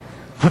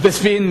With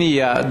this being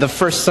the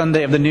first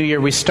Sunday of the new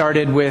year, we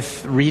started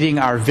with reading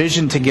our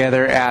vision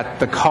together at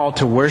the call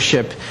to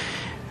worship.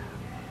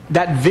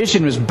 That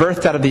vision was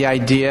birthed out of the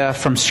idea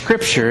from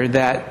Scripture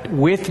that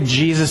with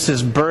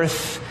Jesus'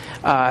 birth,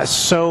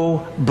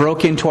 so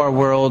broke into our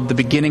world the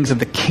beginnings of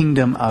the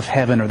kingdom of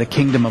heaven or the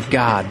kingdom of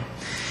God.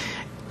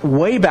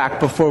 Way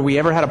back before we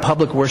ever had a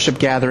public worship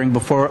gathering,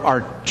 before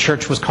our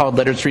church was called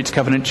Leonard Streets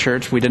Covenant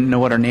Church, we didn't know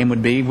what our name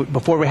would be,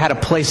 before we had a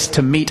place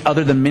to meet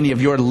other than many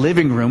of your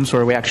living rooms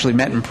where we actually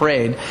met and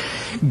prayed,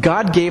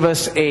 God gave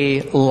us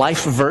a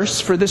life verse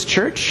for this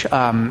church.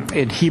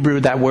 In Hebrew,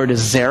 that word is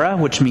zera,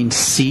 which means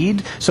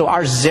seed. So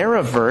our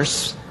zera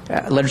verse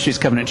at Leonard Streets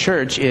Covenant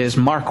Church is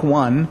Mark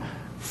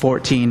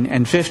 1:14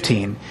 and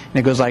 15. And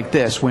it goes like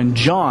this. When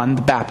John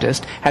the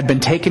Baptist had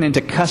been taken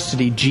into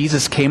custody,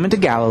 Jesus came into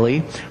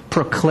Galilee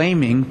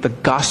proclaiming the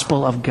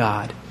gospel of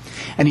God.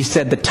 And he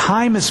said, the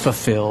time is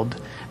fulfilled.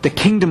 The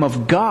kingdom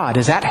of God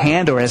is at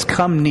hand or has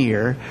come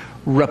near.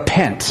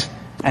 Repent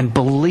and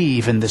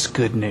believe in this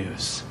good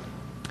news.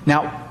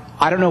 Now,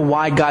 I don't know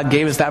why God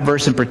gave us that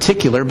verse in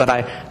particular, but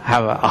I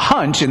have a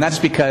hunch, and that's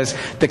because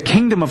the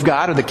kingdom of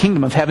God, or the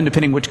kingdom of heaven,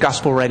 depending which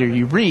gospel writer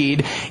you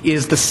read,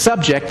 is the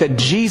subject that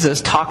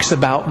Jesus talks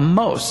about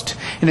most.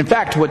 And in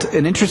fact, what's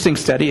an interesting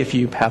study, if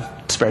you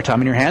have spare time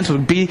in your hands,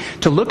 would be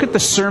to look at the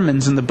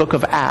sermons in the book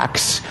of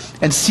Acts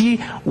and see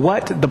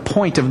what the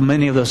point of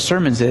many of those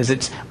sermons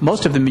is.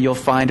 Most of them you'll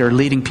find are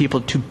leading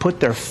people to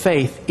put their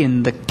faith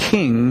in the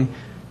King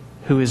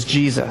who is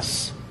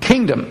Jesus.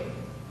 Kingdom.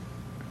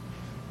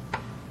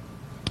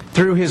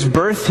 Through his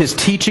birth, his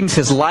teachings,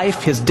 his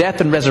life, his death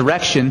and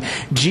resurrection,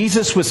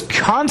 Jesus was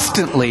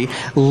constantly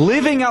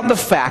living out the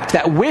fact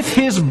that with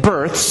his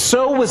birth,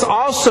 so was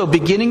also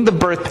beginning the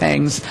birth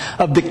pangs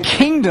of the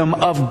kingdom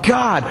of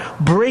God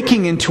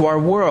breaking into our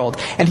world.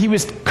 And he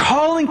was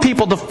calling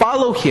people to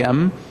follow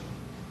him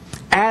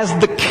as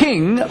the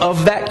king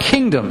of that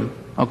kingdom.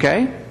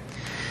 Okay?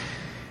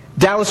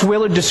 Dallas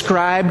Willard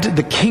described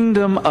the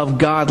kingdom of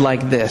God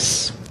like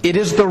this. It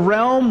is the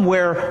realm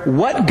where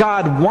what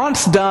God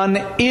wants done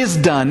is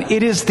done.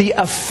 It is the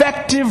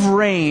effective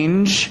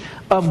range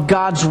of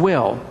God's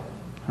will.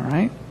 All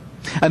right?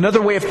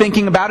 Another way of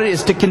thinking about it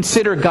is to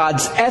consider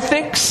God's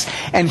ethics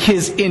and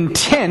his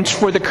intent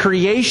for the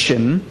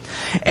creation,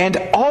 and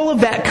all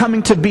of that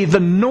coming to be the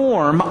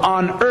norm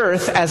on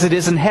earth as it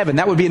is in heaven.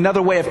 That would be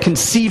another way of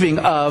conceiving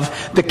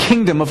of the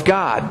kingdom of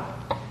God.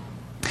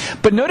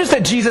 But notice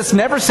that Jesus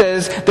never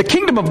says the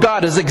kingdom of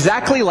God is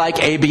exactly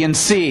like A, B, and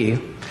C.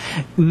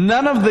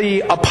 None of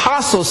the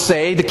apostles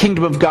say the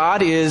kingdom of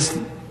God is,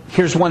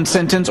 here's one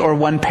sentence or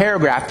one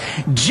paragraph.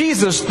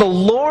 Jesus, the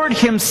Lord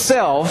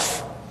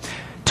himself,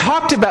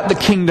 talked about the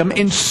kingdom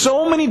in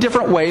so many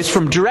different ways,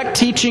 from direct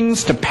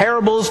teachings to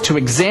parables to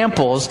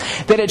examples,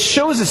 that it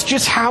shows us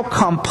just how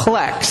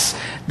complex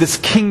this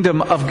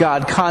kingdom of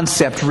God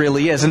concept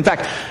really is. In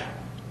fact,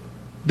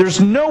 there's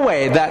no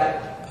way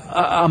that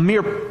a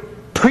mere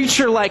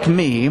preacher like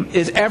me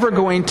is ever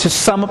going to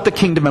sum up the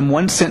kingdom in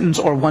one sentence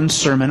or one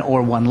sermon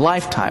or one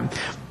lifetime.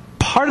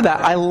 Part of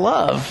that I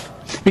love,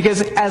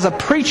 because as a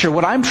preacher,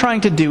 what I'm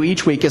trying to do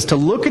each week is to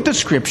look at the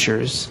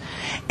Scriptures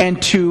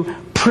and to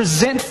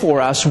present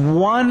for us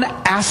one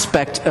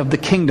aspect of the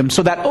kingdom,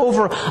 so that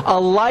over a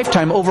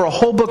lifetime, over a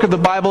whole book of the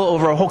Bible,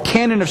 over a whole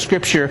canon of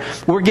Scripture,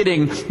 we're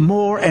getting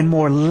more and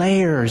more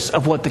layers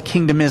of what the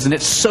kingdom is, and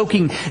it's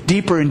soaking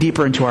deeper and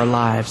deeper into our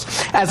lives.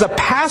 As a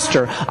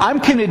pastor, I'm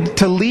committed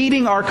to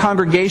leading our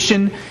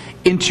congregation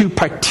into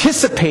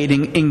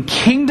participating in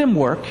kingdom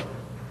work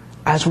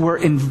as we're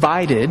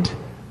invited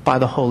by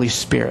the Holy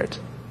Spirit.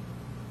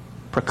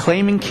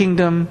 Proclaiming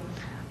kingdom,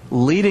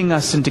 leading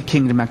us into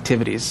kingdom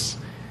activities.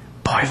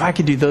 Boy, if I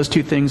could do those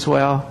two things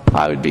well,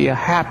 I would be a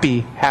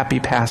happy,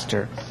 happy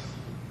pastor.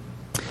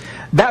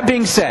 That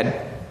being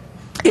said,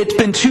 it's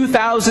been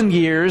 2,000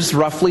 years,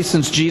 roughly,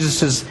 since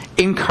Jesus'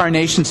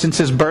 incarnation, since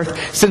his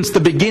birth, since the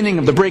beginning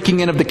of the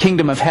breaking in of the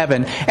kingdom of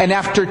heaven. And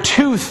after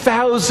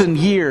 2,000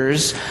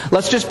 years,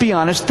 let's just be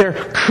honest,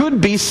 there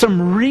could be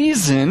some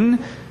reason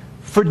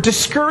for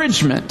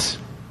discouragement.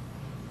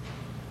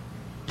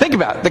 Think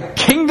about it. The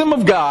kingdom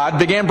of God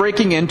began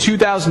breaking in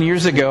 2,000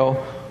 years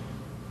ago.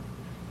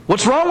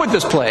 What's wrong with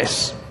this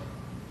place?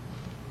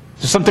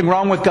 Is there something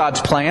wrong with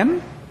God's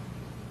plan?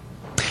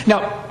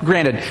 Now,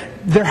 granted,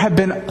 there have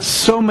been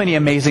so many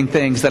amazing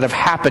things that have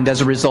happened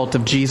as a result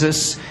of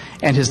Jesus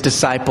and his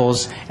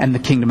disciples and the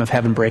kingdom of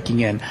heaven breaking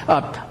in.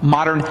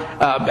 Modern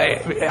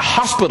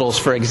hospitals,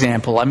 for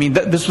example. I mean,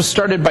 this was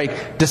started by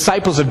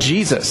disciples of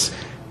Jesus.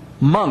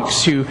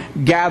 Monks who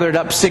gathered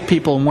up sick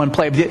people in one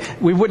place.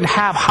 We wouldn't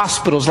have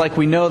hospitals like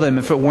we know them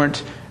if it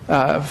weren't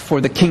for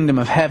the kingdom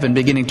of heaven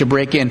beginning to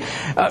break in.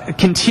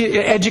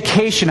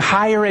 Education,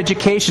 higher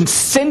education,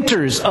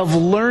 centers of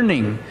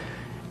learning,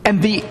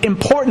 and the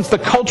importance, the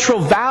cultural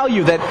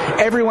value that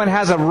everyone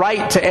has a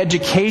right to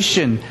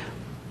education.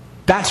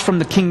 That's from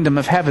the kingdom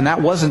of heaven.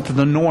 That wasn't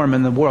the norm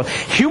in the world.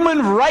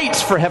 Human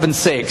rights, for heaven's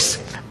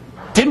sakes.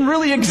 didn't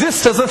really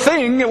exist as a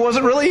thing. It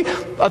wasn't really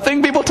a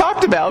thing people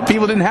talked about.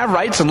 People didn't have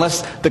rights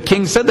unless the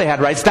king said they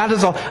had rights. That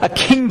is a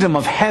kingdom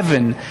of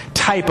heaven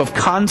type of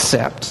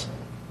concept.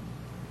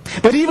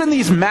 But even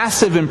these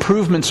massive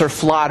improvements are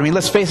flawed. I mean,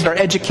 let's face it, our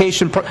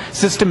education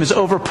system is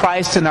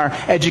overpriced and our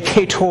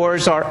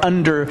educators are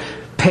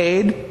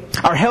underpaid.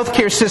 Our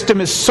healthcare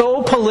system is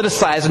so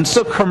politicized and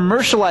so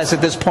commercialized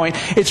at this point,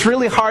 it's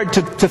really hard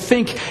to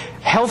think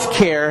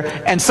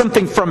healthcare and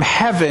something from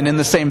heaven in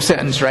the same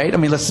sentence, right? I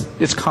mean,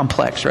 it's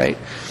complex, right?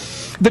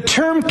 The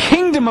term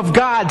kingdom of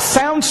God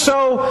sounds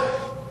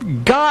so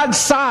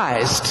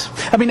God-sized.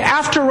 I mean,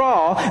 after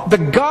all, the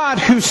God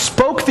who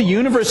spoke the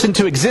universe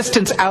into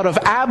existence out of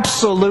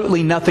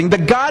absolutely nothing, the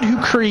God who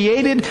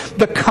created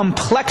the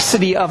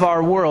complexity of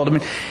our world. I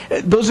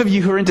mean, those of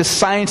you who are into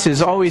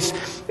sciences always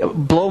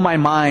blow my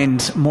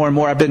mind more and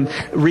more. I've been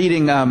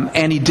reading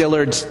Annie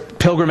Dillard's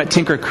Pilgrim at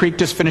Tinker Creek,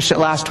 just finished it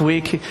last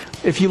week.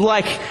 If you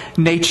like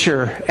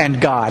nature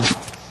and God,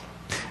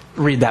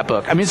 read that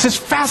book. I mean, it's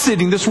just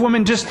fascinating. This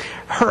woman, just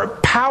her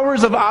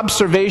powers of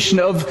observation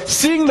of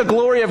seeing the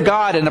glory of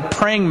God in a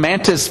praying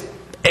mantis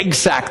egg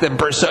sac that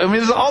bursts. I mean,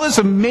 there's all this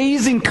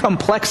amazing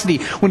complexity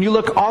when you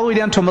look all the way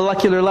down to a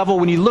molecular level,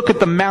 when you look at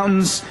the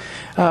mountains.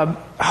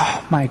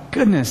 Oh my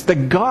goodness, the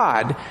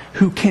God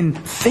who can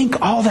think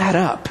all that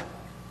up.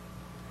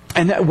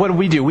 And what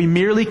do? We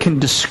merely can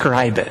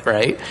describe it,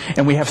 right?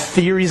 And we have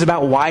theories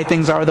about why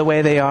things are the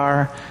way they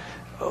are.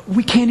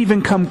 We can't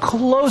even come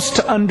close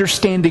to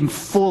understanding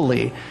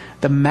fully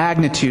the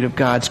magnitude of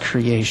God's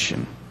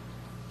creation.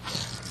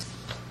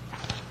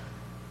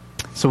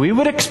 So we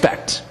would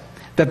expect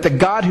that the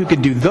God who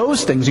could do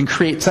those things and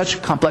create such a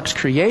complex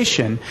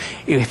creation,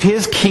 if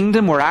His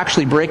kingdom were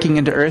actually breaking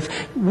into earth,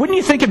 wouldn't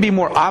you think it'd be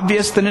more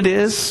obvious than it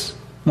is?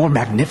 More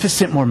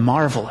magnificent, more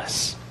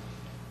marvelous.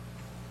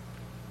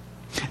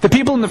 The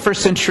people in the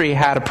first century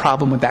had a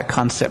problem with that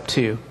concept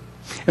too.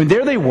 And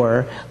there they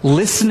were,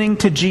 listening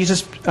to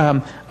Jesus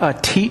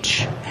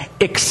teach,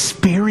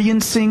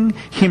 experiencing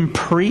Him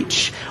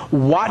preach,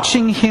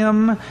 watching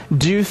Him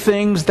do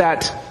things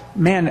that,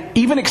 man,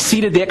 even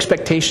exceeded the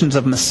expectations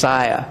of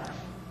Messiah.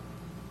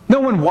 No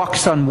one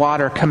walks on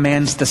water,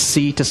 commands the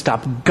sea to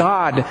stop.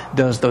 God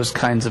does those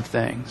kinds of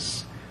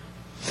things.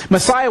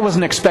 Messiah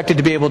wasn't expected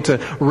to be able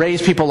to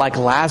raise people like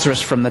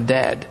Lazarus from the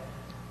dead.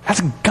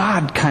 That's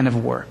God kind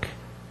of work.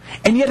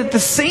 And yet at the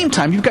same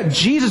time, you've got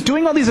Jesus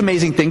doing all these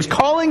amazing things,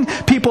 calling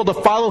people to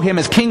follow Him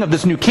as king of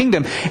this new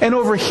kingdom. And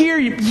over here,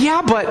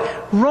 yeah,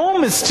 but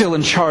Rome is still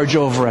in charge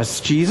over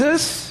us,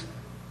 Jesus.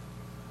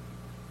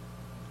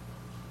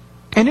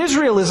 And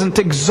Israel isn't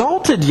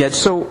exalted yet,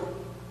 so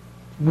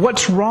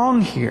what's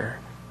wrong here?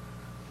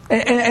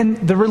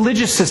 And the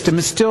religious system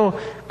is still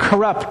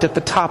corrupt at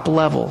the top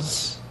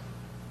levels.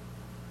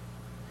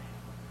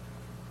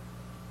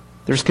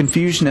 There's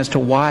confusion as to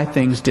why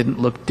things didn't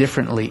look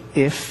differently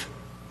if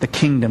the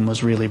kingdom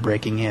was really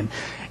breaking in.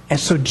 And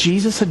so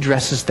Jesus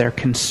addresses their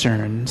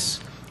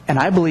concerns. And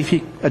I believe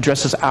He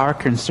addresses our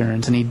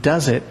concerns. And He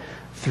does it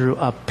through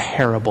a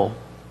parable,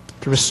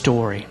 through a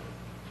story.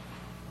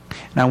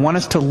 And I want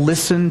us to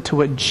listen to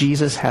what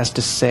Jesus has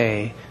to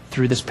say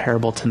through this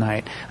parable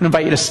tonight. I'm going to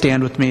invite you to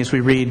stand with me as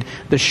we read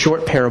the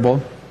short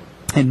parable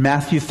in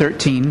Matthew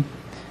 13,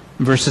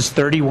 verses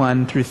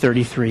 31 through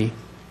 33.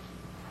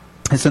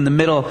 It's in the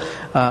middle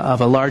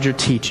of a larger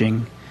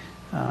teaching.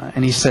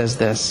 And He says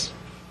this.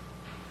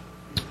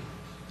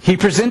 He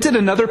presented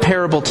another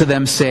parable to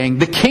them, saying,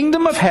 "The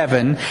kingdom of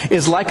heaven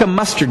is like a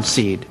mustard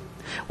seed,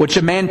 which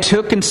a man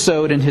took and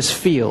sowed in his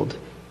field.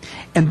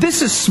 And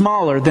this is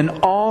smaller than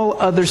all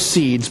other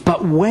seeds,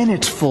 but when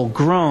it's full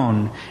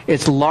grown,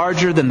 it's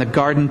larger than the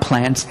garden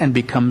plants and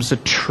becomes a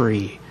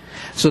tree.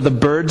 So the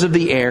birds of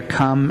the air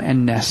come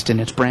and nest in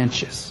its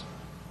branches."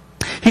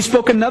 He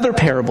spoke another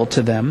parable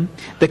to them.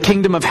 "The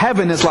kingdom of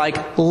heaven is like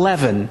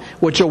leaven,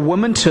 which a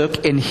woman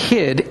took and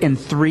hid in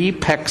 3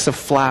 pecks of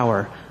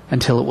flour,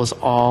 until it was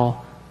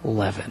all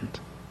leavened."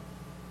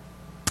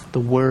 The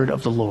word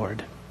of the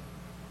Lord.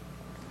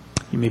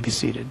 You may be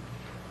seated.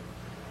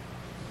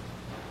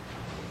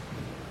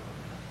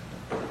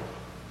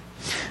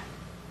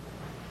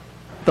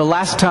 The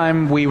last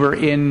time we were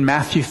in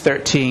Matthew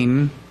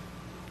 13,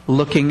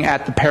 looking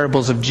at the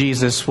parables of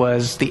Jesus,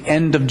 was the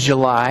end of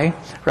July,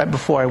 right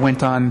before I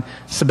went on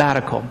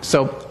sabbatical.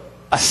 So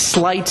a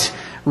slight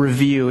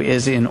review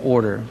is in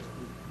order.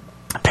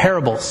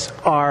 Parables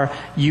are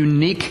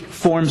unique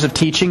forms of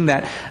teaching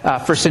that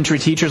first century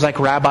teachers like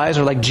rabbis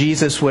or like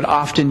Jesus would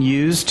often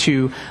use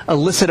to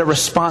elicit a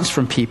response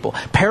from people.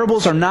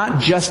 Parables are not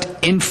just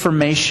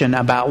information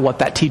about what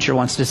that teacher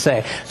wants to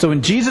say. So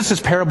when Jesus'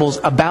 parables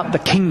about the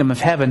kingdom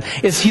of heaven,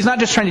 He's not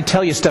just trying to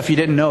tell you stuff you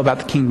didn't know about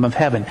the kingdom of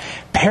heaven.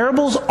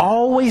 Parables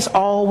always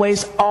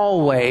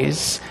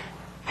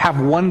have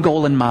one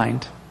goal in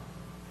mind: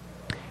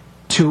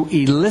 to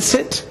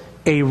elicit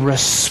a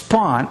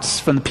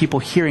response from the people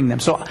hearing them.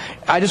 So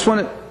I just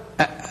want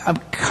to, I'm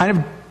kind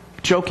of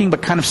joking,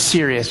 but kind of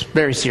serious,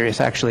 very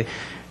serious actually.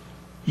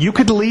 You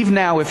could leave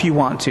now if you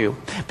want to,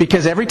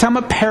 because every time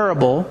a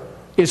parable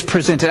is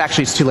presented,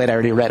 actually it's too late, I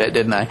already read it,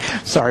 didn't I?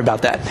 Sorry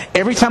about that.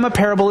 Every time a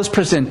parable is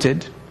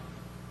presented,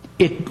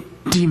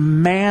 it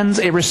demands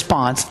a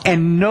response,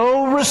 and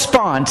no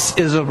response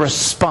is a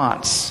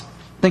response.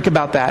 Think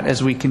about that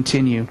as we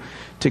continue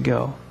to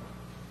go.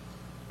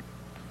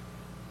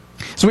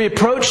 So we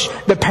approach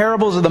the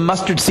parables of the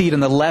mustard seed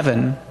and the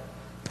leaven.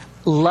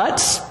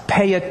 Let's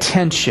pay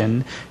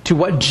attention to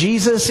what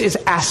Jesus is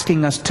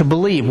asking us to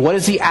believe. What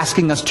is he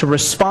asking us to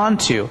respond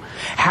to?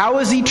 How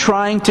is he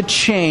trying to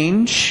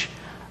change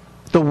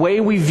the way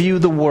we view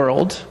the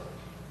world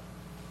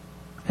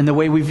and the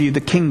way we view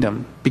the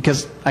kingdom?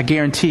 Because I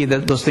guarantee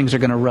that those things are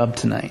going to rub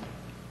tonight.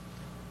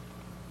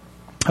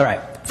 All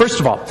right.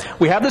 First of all,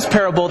 we have this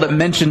parable that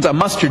mentions a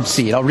mustard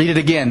seed. I'll read it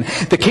again.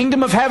 The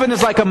kingdom of heaven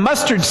is like a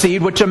mustard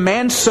seed which a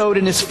man sowed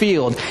in his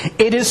field.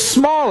 It is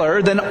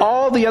smaller than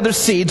all the other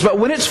seeds, but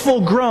when it's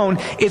full grown,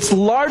 it's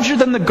larger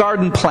than the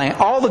garden plant,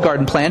 all the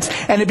garden plants,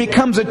 and it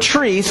becomes a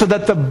tree so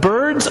that the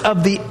birds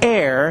of the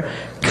air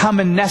come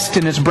and nest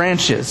in its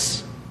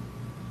branches.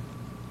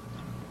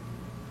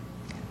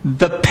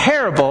 The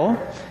parable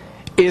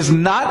is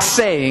not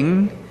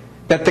saying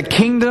that the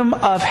kingdom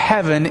of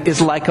heaven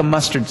is like a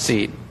mustard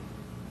seed.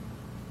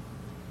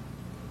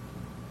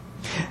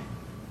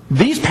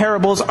 These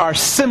parables are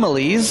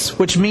similes,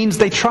 which means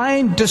they try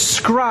and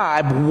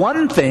describe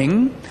one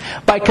thing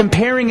by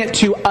comparing it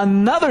to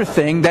another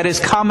thing that is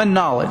common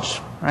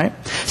knowledge. Right?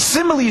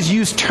 Similes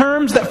use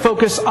terms that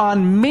focus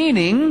on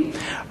meaning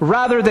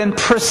rather than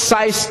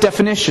precise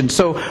definition.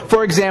 So,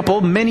 for example,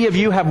 many of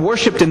you have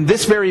worshipped in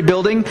this very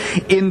building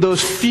in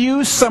those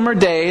few summer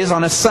days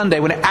on a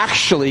Sunday when it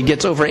actually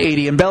gets over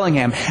 80 in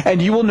Bellingham.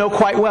 And you will know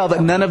quite well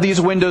that none of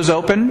these windows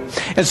open.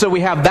 And so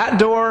we have that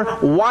door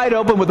wide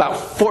open with about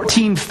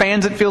 14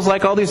 fans, it feels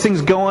like, all these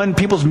things going,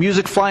 people's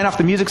music flying off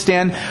the music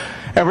stand,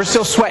 and we're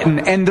still sweating.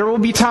 And there will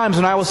be times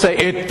when I will say,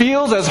 it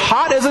feels as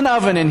hot as an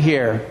oven in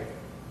here.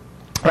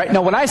 Right?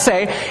 Now, when I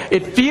say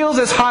it feels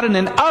as hot in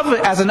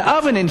as an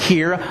oven in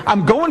here,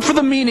 I'm going for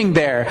the meaning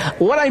there.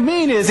 What I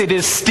mean is it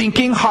is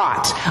stinking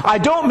hot. I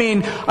don't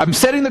mean I'm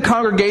setting the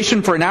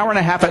congregation for an hour and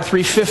a half at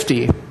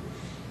 350,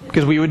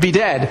 because we would be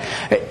dead.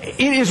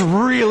 It is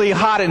really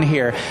hot in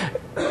here.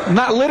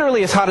 Not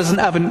literally as hot as an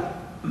oven.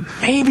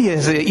 Maybe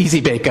as an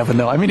easy bake oven,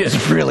 though. I mean,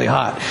 it's really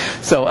hot.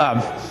 So,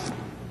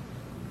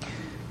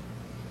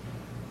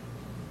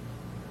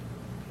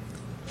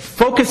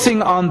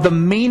 focusing on the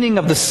meaning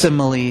of the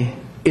simile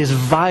is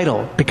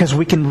vital because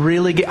we can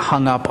really get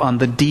hung up on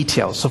the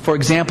details. So, for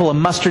example, a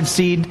mustard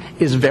seed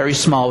is very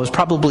small. It was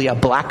probably a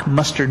black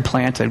mustard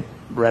plant. I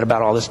read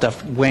about all this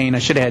stuff. Wayne, I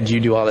should have had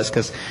you do all this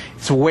because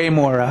it's way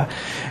more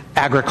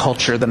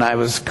agriculture than I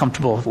was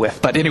comfortable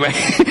with. But anyway,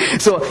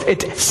 so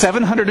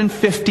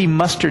 750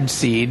 mustard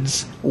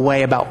seeds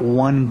weigh about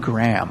 1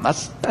 gram.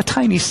 That's a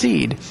tiny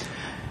seed.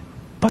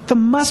 But the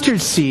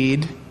mustard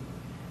seed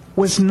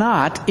is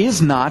not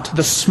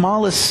the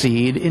smallest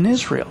seed in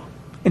Israel.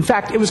 In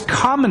fact, it was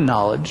common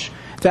knowledge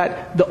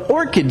that the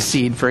orchid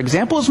seed, for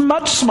example, is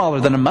much smaller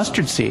than a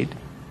mustard seed.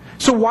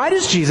 So why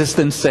does Jesus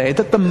then say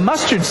that the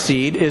mustard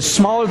seed is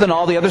smaller than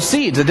all the other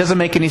seeds? It doesn't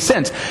make any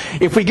sense.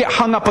 If we get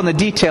hung up on the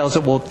details,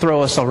 it will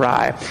throw us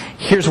awry.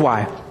 Here's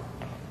why.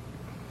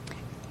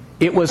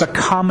 It was a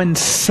common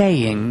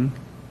saying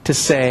to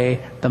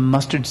say the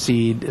mustard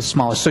seed is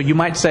smaller. So you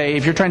might say,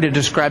 if you're trying to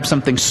describe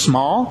something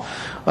small,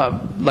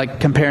 like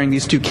comparing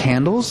these two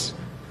candles,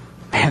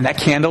 man, that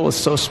candle is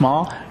so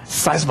small, it's the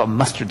size of a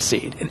mustard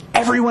seed. And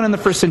everyone in the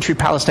first century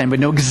Palestine would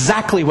know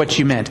exactly what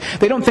you meant.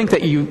 They don't think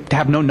that you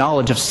have no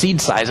knowledge of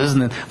seed sizes,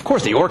 and then, of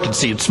course the orchid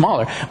seed is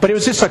smaller, but it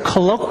was just a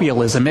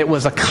colloquialism. It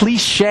was a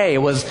cliche.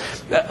 It was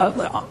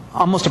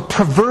almost a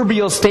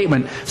proverbial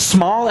statement.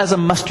 Small as a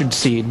mustard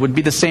seed would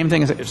be the same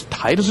thing as it's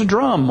tight as a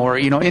drum, or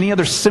any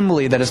other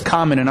simile that is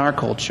common in our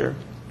culture.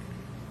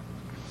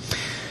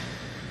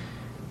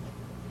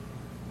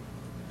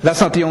 That's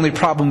not the only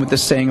problem with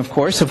this saying, of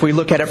course, if we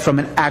look at it from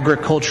an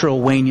agricultural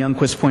Wayne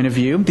Youngquist point of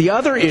view. The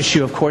other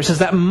issue, of course, is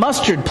that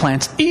mustard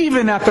plants,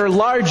 even at their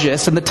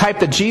largest, and the type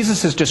that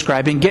Jesus is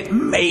describing, get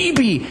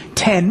maybe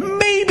 10,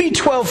 maybe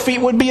 12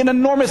 feet, would be an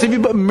enormous, if you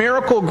put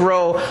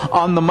Miracle-Gro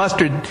on the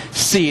mustard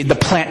seed, the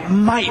plant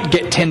might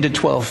get 10 to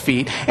 12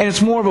 feet, and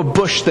it's more of a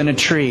bush than a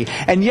tree.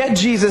 And yet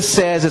Jesus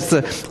says it's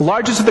the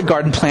largest of the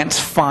garden plants,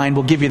 fine,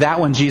 we'll give you that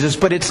one, Jesus,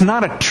 but it's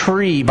not a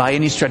tree by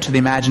any stretch of the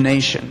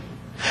imagination.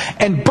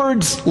 And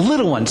birds,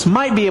 little ones,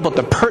 might be able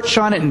to perch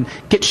on it and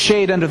get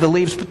shade under the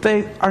leaves, but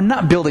they are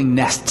not building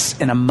nests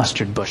in a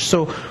mustard bush.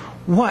 So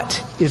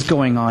what is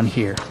going on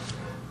here?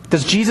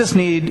 Does Jesus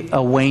need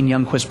a Wayne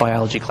Youngquist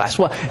biology class?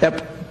 Well,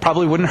 that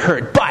probably wouldn't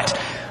hurt, but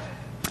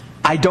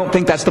I don't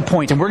think that's the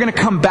point. And we're going to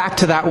come back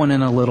to that one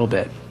in a little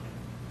bit.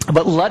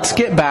 But let's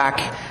get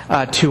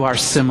back to our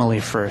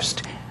simile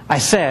first. I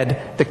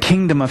said the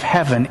kingdom of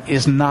heaven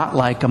is not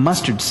like a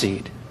mustard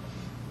seed.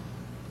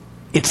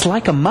 It's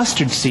like a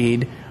mustard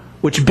seed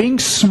which being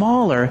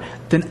smaller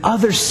than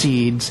other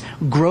seeds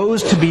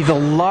grows to be the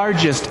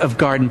largest of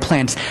garden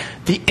plants.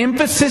 The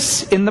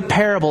emphasis in the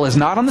parable is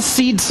not on the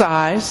seed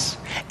size,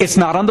 it's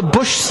not on the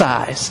bush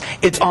size,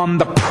 it's on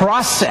the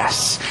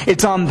process.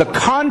 It's on the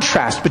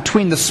contrast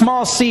between the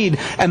small seed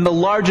and the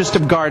largest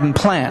of garden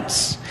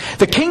plants.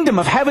 The kingdom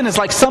of heaven is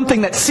like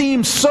something that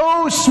seems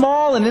so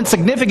small and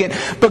insignificant,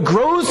 but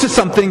grows to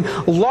something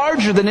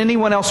larger than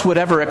anyone else would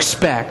ever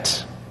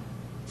expect.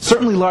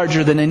 Certainly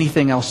larger than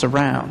anything else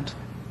around.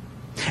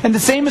 And the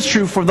same is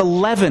true for the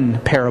leaven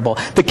parable.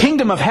 The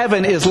kingdom of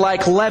heaven is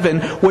like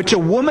leaven, which a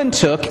woman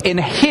took and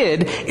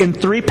hid in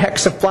 3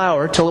 pecks of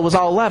flour till it was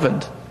all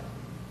leavened.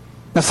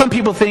 Now some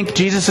people think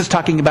Jesus is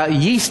talking about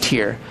yeast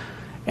here.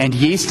 And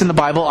yeast in the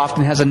Bible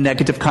often has a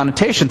negative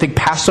connotation. Think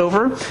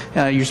Passover.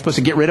 You're supposed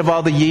to get rid of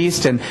all the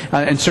yeast. And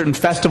certain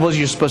festivals,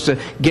 you're supposed to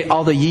get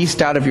all the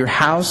yeast out of your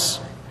house.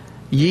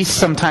 Yeast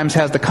sometimes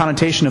has the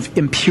connotation of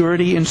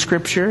impurity in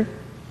Scripture.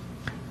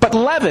 But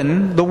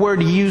leaven, the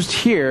word used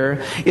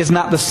here, is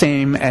not the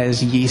same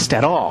as yeast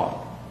at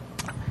all.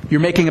 You're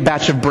making a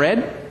batch of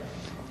bread.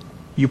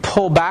 You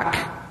pull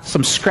back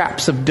some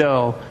scraps of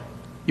dough.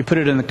 You put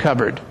it in the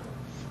cupboard.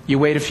 You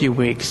wait a few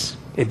weeks.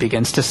 It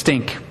begins to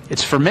stink.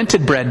 It's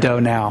fermented bread dough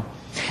now.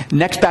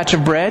 Next batch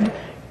of bread,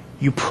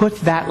 you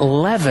put that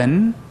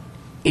leaven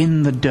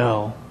in the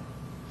dough.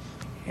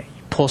 You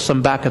pull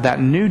some back of that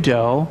new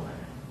dough.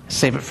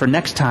 Save it for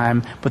next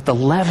time, but the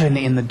leaven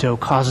in the dough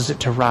causes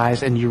it to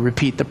rise, and you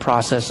repeat the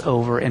process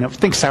over and over.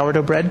 Think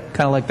sourdough bread,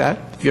 kind of like that.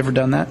 Have you ever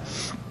done that?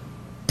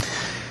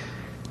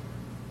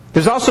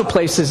 There's also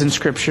places in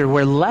Scripture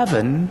where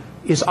leaven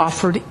is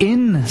offered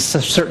in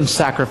certain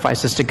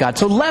sacrifices to God.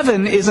 So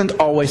leaven isn't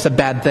always a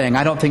bad thing.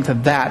 I don't think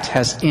that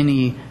has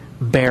any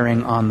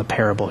bearing on the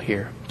parable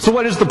here. So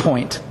what is the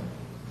point?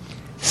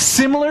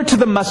 Similar to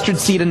the mustard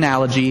seed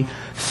analogy,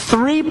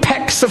 3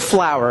 pecks of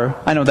flour.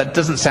 I know that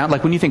doesn't sound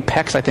like, when you think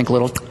pecks, I think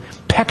little.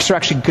 Pecks are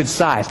actually good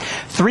size.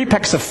 3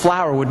 pecks of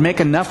flour would make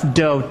enough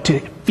dough to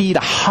feed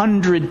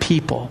 100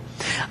 people.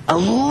 A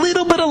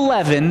little bit of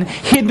leaven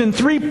hidden in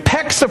 3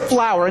 pecks of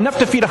flour, enough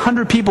to feed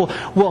 100 people,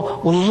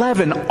 will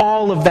leaven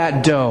all of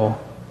that dough.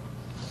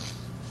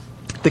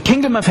 The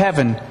kingdom of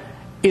heaven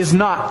is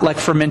not like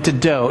fermented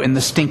dough in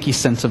the stinky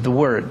sense of the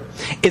word.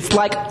 It's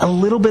like a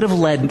little bit of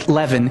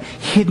leaven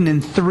hidden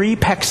in 3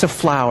 pecks of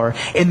flour,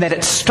 in that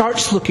it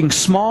starts looking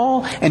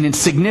small and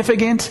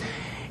insignificant,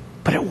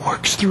 but it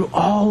works through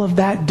all of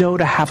that dough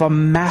to have a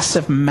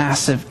massive,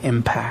 massive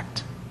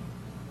impact.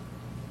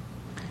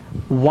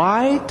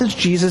 Why does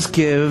Jesus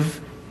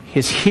give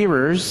his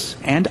hearers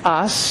and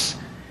us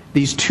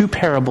these 2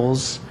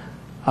 parables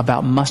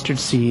about mustard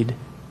seed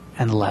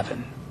and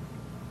leaven?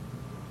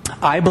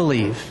 I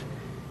believe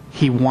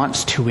he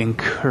wants to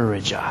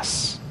encourage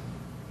us.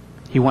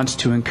 He wants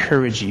to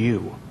encourage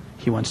you.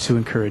 He wants to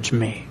encourage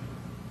me.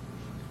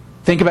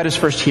 Think about his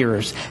first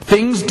hearers.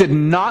 Things did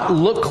not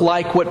look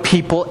like what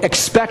people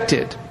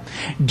expected.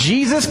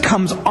 Jesus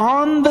comes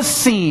on the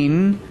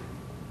scene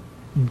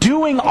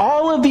doing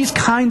all of these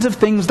kinds of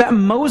things that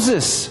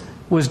Moses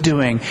was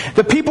doing.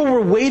 The people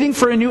were waiting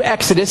for a new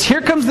Exodus.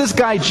 Here comes this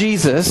guy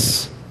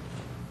Jesus,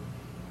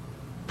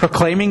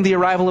 proclaiming the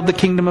arrival of the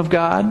kingdom of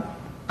God,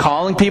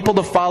 calling people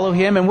to follow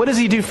him. And what does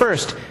he do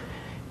first?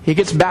 He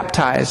gets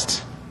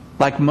baptized.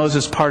 Like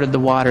Moses parted the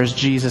waters,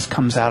 Jesus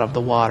comes out of the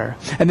water.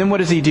 And then what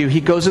does he do?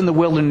 He goes in the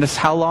wilderness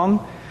how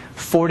long?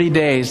 40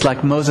 days,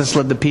 like Moses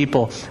led the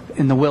people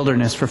in the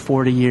wilderness for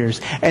 40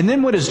 years. And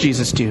then what does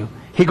Jesus do?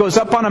 He goes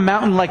up on a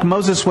mountain like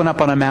Moses went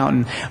up on a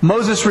mountain.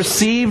 Moses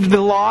received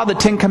the law, the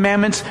 10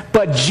 Commandments,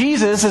 but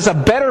Jesus is a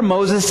better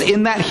Moses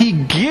in that he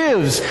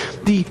gives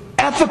the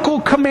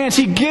ethical commands.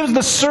 He gives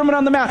the Sermon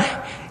on the Mount.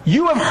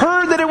 You have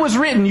heard that it was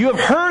written. You have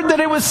heard that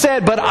it was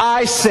said, but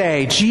I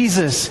say,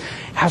 Jesus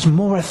has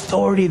more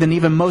authority than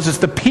even Moses.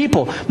 The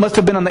people must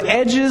have been on the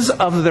edges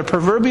of their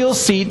proverbial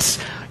seats.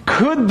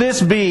 Could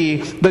this be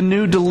the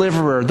new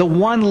deliverer, the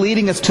one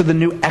leading us to the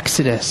new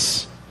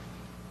Exodus?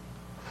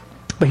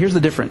 But here's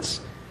the difference.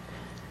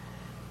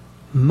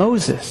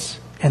 Moses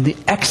and the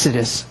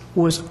Exodus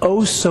was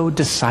oh so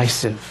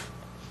decisive.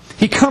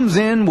 He comes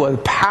in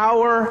with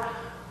power,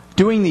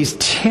 doing these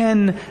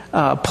 10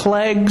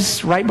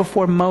 plagues right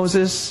before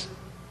Moses.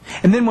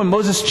 And then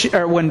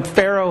when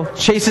Pharaoh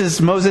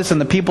chases Moses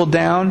and the people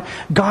down,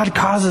 God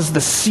causes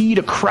the sea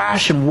to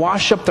crash and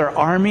wash up their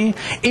army.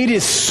 It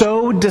is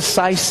so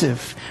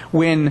decisive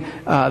when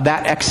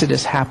that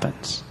Exodus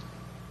happens.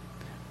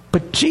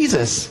 But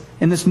Jesus,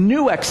 in this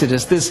new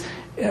Exodus,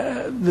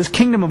 this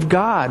kingdom of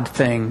God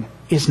thing,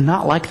 is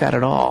not like that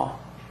at all.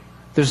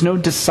 There's no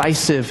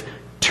decisive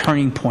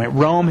turning point.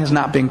 Rome has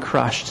not been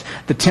crushed.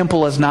 The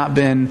temple has not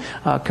been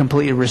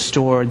completely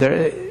restored.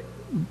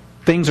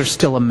 Things are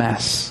still a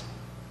mess.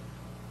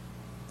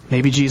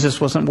 Maybe Jesus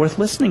wasn't worth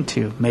listening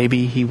to.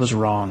 Maybe he was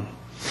wrong.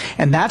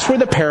 And that's where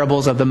the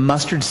parables of the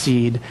mustard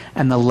seed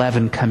and the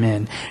leaven come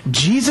in.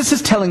 Jesus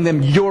is telling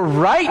them, you're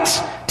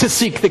right to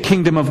seek the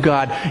kingdom of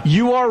God.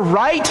 You are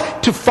right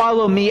to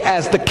follow me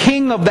as the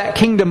king of that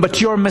kingdom,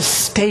 but you're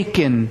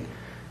mistaken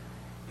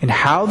in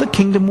how the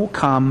kingdom will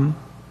come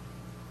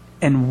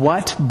and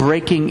what the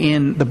breaking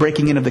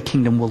in of the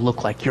kingdom will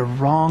look like. You're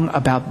wrong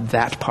about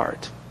that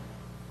part.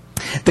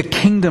 The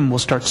kingdom will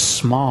start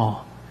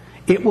small.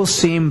 It will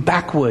seem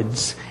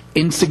backwoods,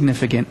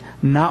 insignificant,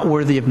 not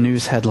worthy of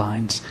news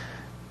headlines,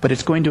 but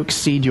it's going to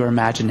exceed your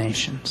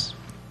imaginations.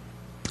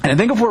 And I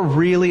think if we're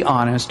really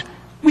honest,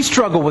 we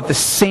struggle with the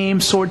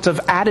same sorts of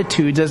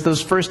attitudes as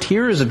those first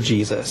hearers of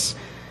Jesus.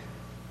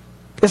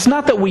 It's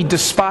not that we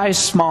despise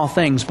small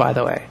things, by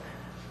the way.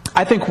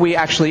 I think we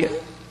actually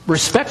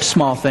respect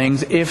small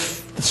things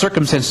if the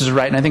circumstances are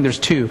right, and I think there's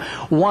two.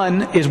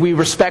 One is we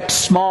respect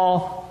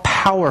small,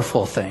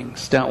 powerful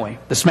things, don't we?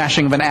 The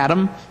smashing of an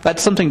atom,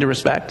 that's something to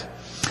respect.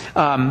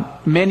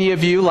 Many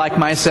of you, like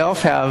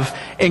myself, have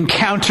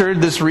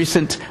encountered this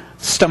recent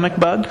stomach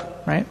bug,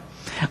 right?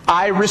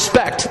 I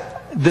respect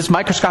this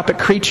microscopic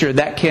creature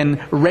that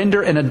can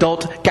render an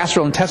adult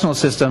gastrointestinal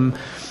system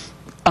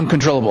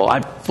uncontrollable.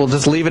 I will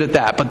just leave it at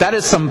that. But that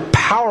is some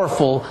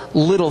powerful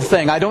little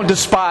thing. I don't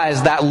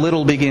despise that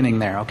little beginning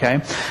there,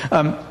 okay?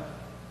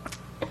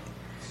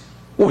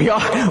 We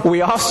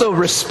also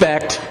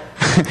respect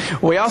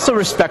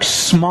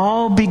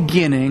small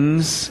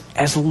beginnings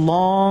as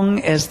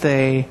long as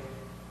they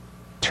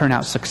turn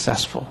out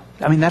successful.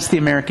 I mean, that's the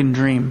American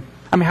dream.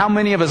 I mean, how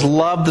many of us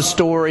love the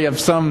story of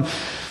some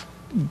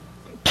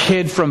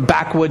kid from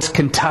backwoods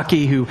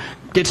Kentucky who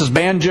gets his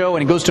banjo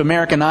and he goes to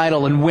American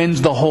Idol and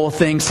wins the whole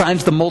thing,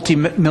 signs the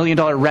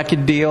multi-million-dollar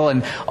record deal,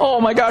 and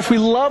oh my gosh, we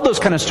love those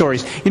kind of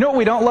stories. You know what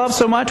we don't love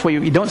so much, what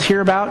you don't hear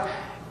about,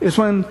 is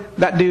when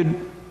that dude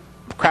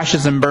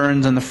crashes and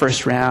burns in the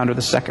first round or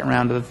the second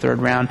round or the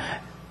third round.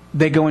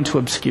 They go into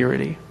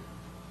obscurity.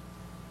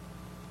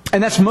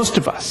 And that's most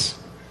of us.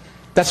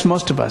 That's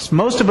most of us.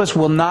 Most of us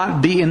will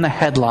not be in the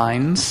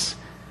headlines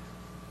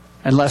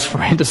unless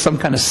we're into some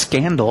kind of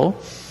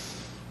scandal,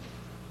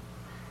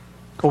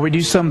 or we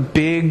do some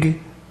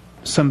big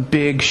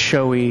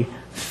showy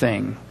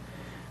thing.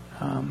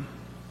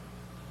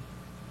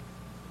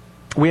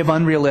 We have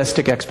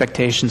unrealistic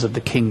expectations of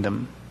the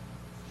kingdom.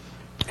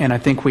 And I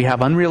think we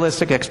have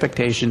unrealistic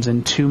expectations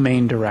in two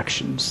main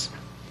directions.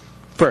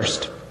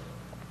 First,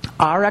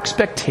 our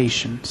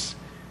expectations.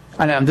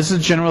 I know this is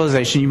a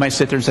generalization. You might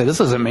sit there and say, this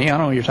isn't me. I don't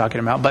know what you're talking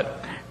about.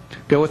 But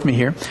go with me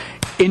here.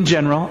 In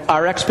general,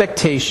 our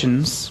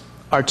expectations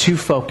are too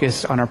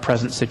focused on our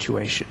present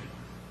situation.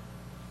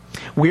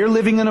 We're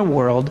living in a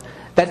world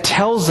that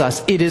tells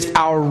us it is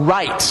our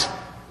right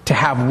to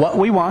have what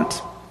we want,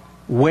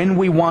 when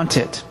we want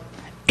it.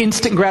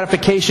 Instant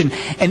gratification.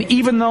 And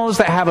even those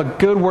that have a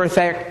good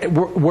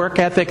work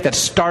ethic, that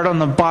start on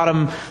the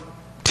bottom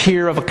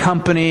tier of a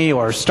company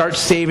or start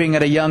saving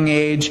at a young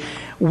age,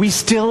 we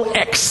still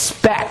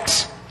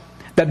expect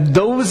that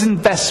those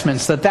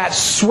investments, that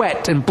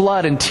sweat and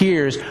blood and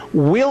tears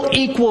will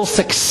equal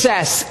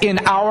success in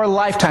our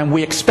lifetime.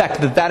 We expect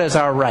that is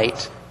our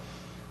right.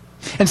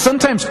 And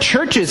sometimes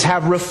churches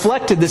have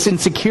reflected this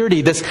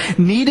insecurity, this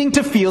needing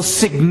to feel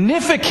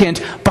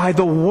significant by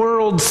the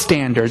world's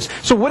standards.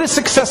 So what does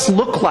success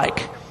look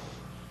like?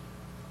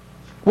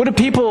 What do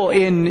people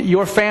in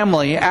your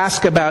family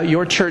ask about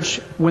your church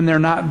when they're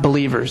not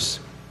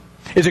believers?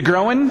 Is it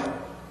growing?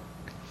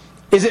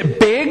 Is it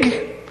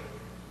big?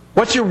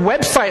 What's your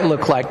website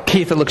look like?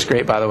 Keith, it looks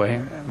great, by the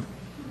way.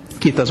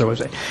 Keith does our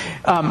website.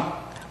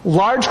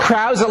 Large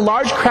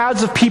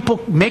crowds of people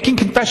making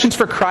confessions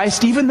for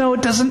Christ, even though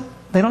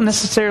they don't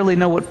necessarily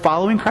know what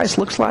following Christ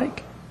looks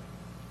like.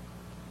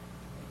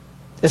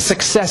 Is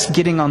success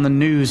getting on the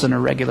news on a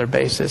regular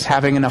basis,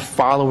 having enough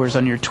followers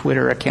on your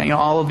Twitter account,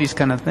 all of these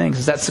kind of things?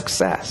 Is that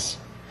success?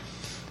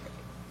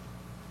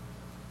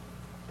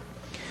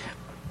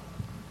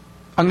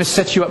 I'm going to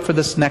set you up for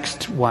this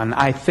next one.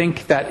 I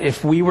think that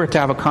if we were to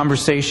have a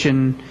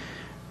conversation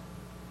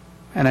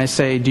and I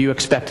say, do you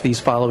expect these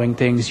following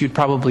things? You'd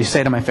probably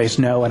say to my face,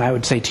 no, and I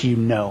would say to you,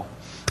 no.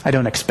 I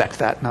don't expect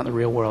that, not in the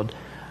real world.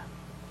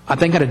 I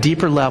think at a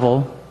deeper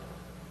level,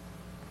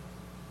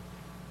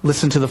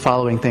 listen to the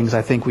following things,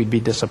 I think we'd be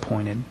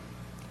disappointed.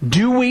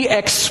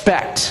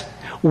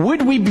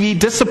 Would we be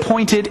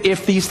disappointed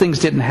if these things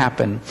didn't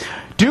happen?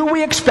 Do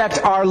we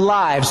expect our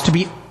lives to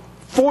be,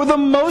 for the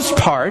most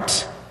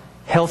part,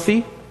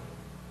 healthy,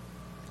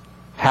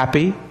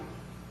 happy,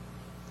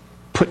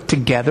 put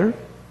together,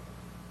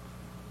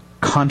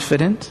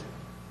 confident,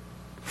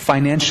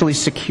 financially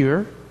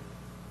secure?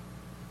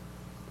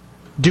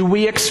 Do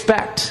we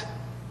expect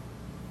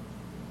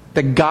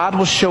that God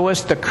will show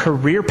us the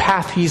career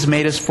path He's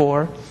made us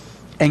for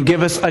and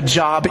give us a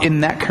job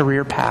in that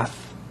career path?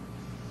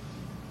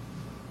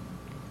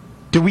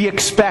 Do we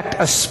expect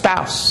a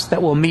spouse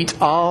that will meet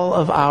all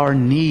of our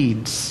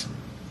needs?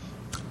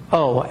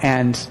 Oh,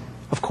 and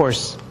of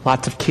course,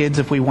 lots of kids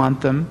if we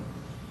want them.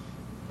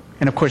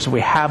 And of course, if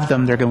we have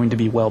them, they're going to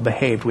be well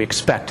behaved. We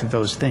expect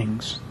those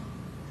things.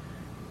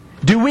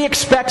 Do we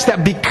expect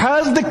that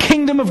because the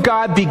kingdom of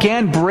God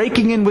began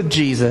breaking in with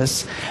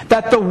Jesus,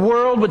 that the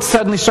world would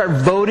suddenly start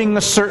voting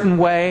a certain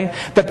way,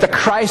 that the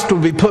Christ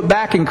would be put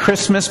back in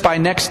Christmas by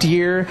next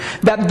year,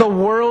 that the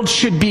world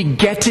should be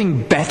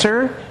getting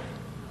better?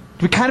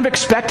 Do we kind of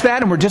expect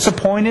that, and we're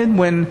disappointed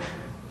when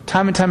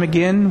time and time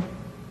again,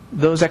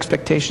 those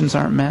expectations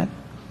aren't met.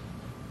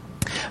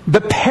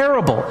 The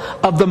parable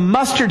of the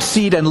mustard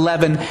seed and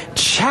leaven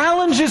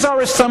challenges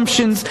our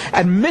assumptions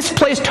and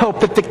misplaced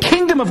hope that the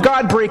kingdom of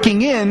God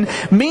breaking in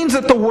means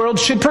that the world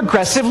should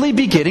progressively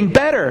be getting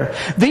better.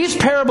 These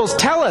parables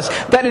tell us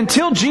that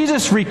until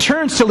Jesus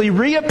returns, till he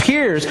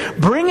reappears,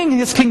 bringing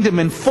his kingdom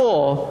in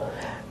full,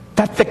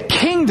 that the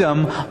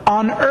kingdom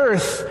on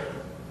earth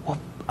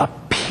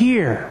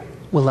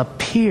will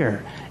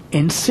appear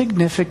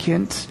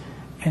insignificant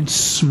and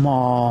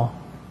small,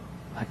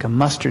 like a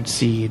mustard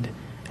seed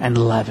and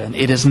leaven.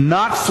 It is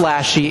not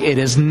flashy. It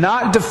is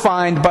not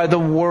defined by the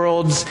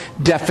world's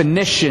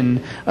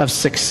definition of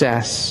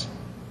success.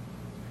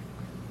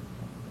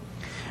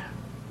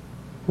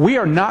 We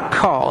are not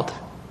called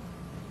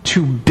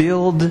to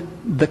build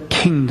the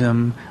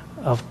kingdom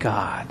of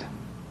God.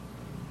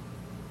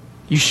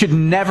 You should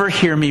never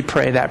hear me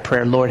pray that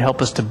prayer, Lord,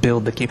 help us to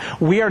build the kingdom.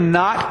 We are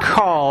not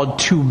called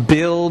to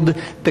build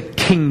the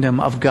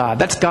kingdom of God.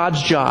 That's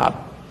God's job.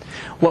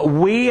 What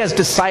we as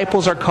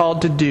disciples are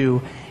called to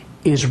do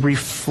is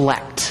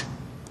reflect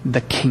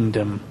the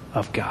kingdom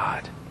of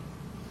God.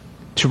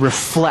 To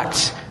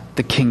reflect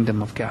the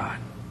kingdom of God.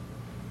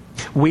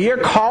 We are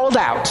called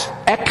out,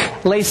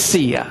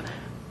 ekklesia,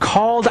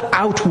 called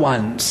out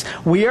ones.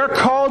 We are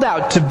called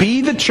out to be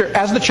the church,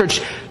 as the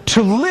church,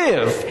 to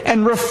live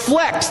and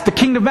reflect the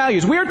kingdom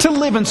values. We are to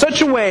live in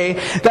such a way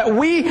that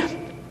we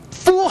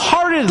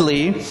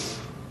full-heartedly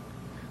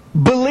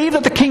believe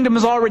that the kingdom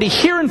is already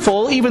here in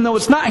full, even though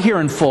it's not here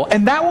in full.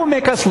 And that will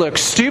make us look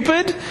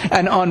stupid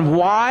and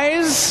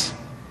unwise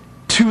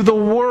to the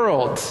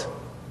world.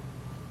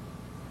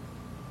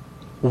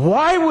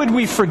 Why would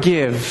we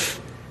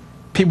forgive?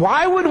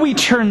 Why would we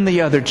turn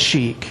the other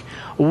cheek?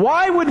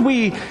 Why would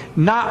we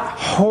not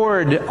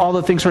hoard all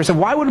the things for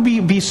ourselves? Why would we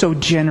be so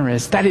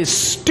generous? That is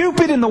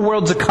stupid in the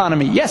world's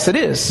economy. Yes, it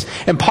is.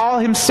 And Paul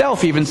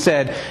himself even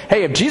said,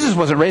 hey, if Jesus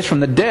wasn't raised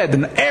from the dead,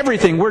 then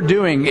everything we're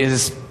doing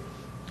is...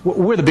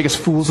 we're the biggest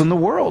fools in the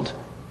world.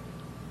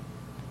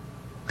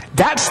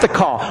 That's the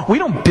call. We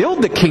don't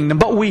build the kingdom,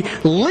 but we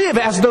live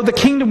as though the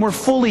kingdom were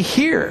fully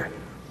here.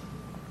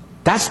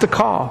 That's the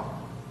call.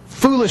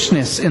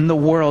 Foolishness in the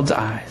world's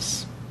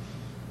eyes.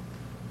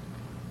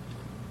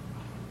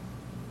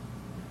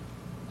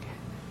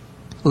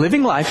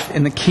 Living life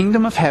in the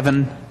kingdom of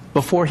heaven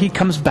before he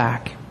comes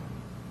back,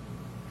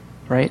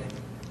 right?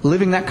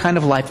 Living that kind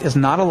of life is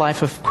not a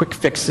life of quick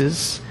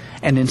fixes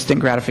and instant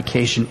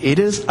gratification. It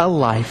is a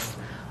life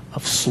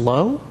of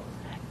slow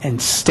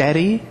and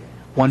steady,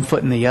 one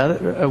foot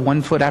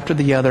after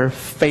the other,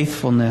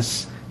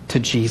 faithfulness to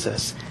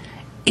Jesus.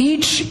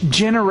 Each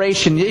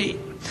generation, you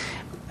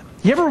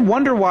ever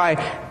wonder why,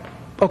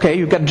 okay,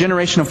 you've got a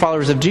generation of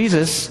followers of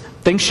Jesus,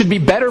 things should be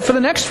better for the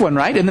next one,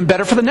 right? And then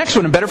better for the next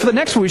one, and better for the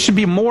next one. We should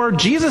be more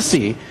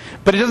Jesus-y.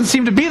 But it doesn't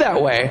seem to be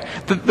that way.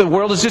 The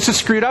world is just as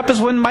screwed up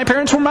as when my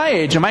parents were my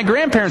age and my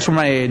grandparents were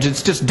my age.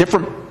 It's just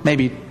different,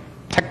 maybe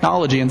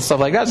technology and stuff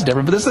like that's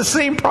different, but it's the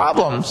same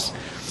problems.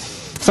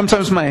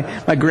 Sometimes my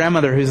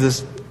grandmother, who's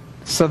this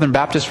Southern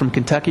Baptist from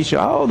Kentucky,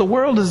 the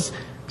world is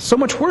so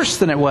much worse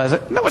than it was.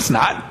 No, it's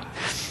not.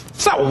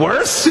 It's not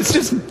worse. It's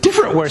just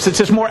different worse. It's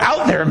just more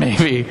out there,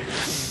 maybe.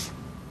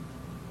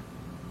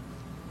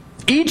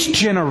 Each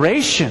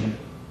generation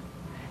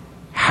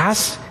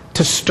has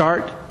to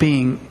start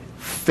being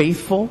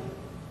faithful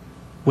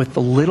with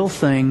the little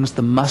things,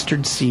 the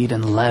mustard seed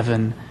and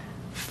leaven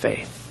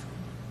faith.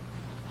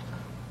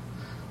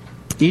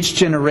 Each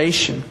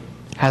generation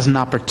has an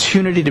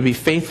opportunity to be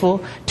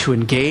faithful, to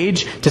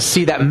engage, to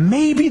see that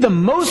maybe the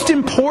most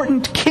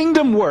important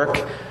kingdom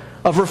work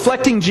of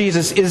reflecting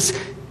Jesus is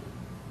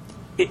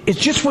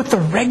just with the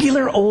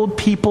regular old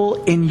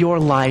people in your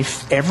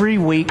life every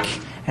week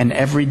and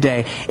every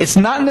day. It's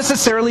not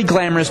necessarily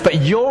glamorous,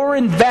 but your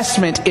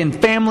investment in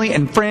family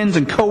and friends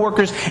and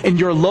coworkers, in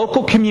your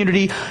local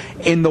community,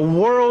 in the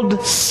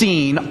world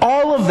scene,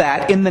 all of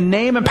that in the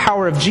name and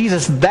power of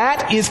Jesus,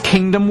 that is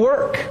kingdom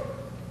work.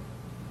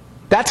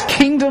 That's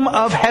kingdom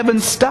of heaven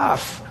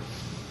stuff.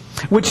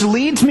 Which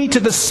leads me to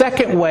the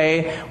second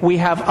way we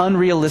have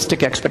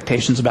unrealistic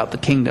expectations about the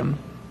kingdom.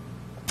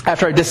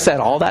 After I just said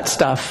all that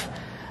stuff,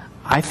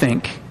 I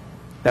think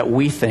that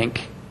we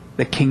think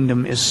the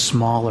kingdom is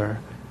smaller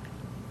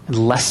and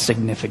less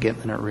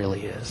significant than it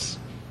really is.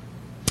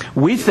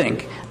 We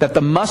think that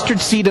the mustard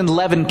seed and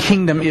leaven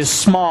kingdom is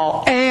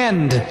small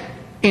and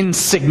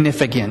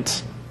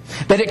insignificant.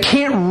 That it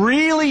can't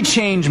really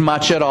change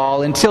much at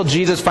all until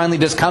Jesus finally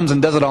just comes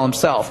and does it all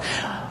himself.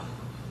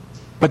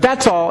 But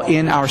that's all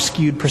in our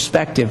skewed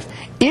perspective.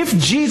 If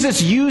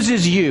Jesus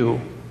uses you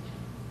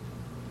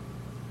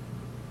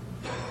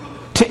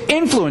to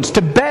influence,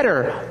 to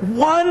better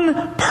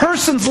one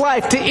person's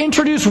life, to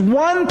introduce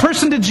one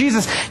person to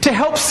Jesus, to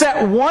help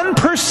set one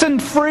person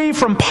free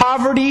from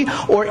poverty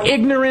or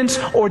ignorance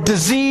or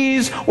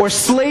disease or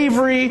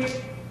slavery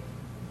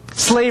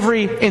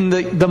in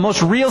the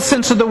most real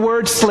sense of the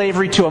word,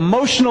 slavery to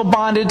emotional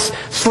bondage,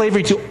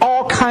 slavery to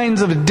all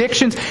kinds of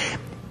addictions.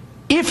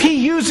 If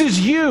he uses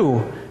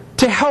you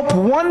to help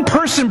one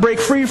person break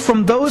free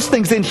from those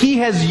things, and He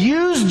has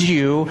used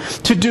you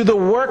to do the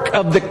work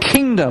of the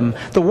kingdom,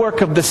 the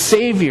work of the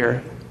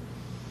Savior.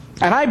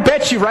 And I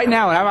bet you right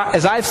now,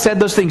 as I've said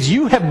those things,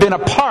 you have been a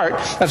part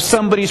of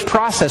somebody's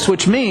process,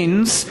 which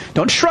means,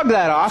 don't shrug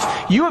that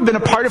off, you have been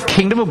a part of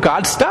kingdom of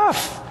God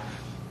stuff.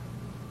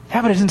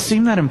 Yeah, but it didn't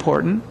seem that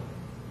important.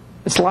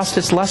 It's lost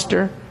its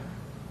luster.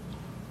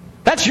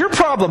 That's your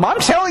problem. I'm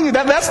telling you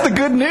that's the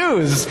good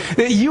news.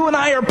 That you and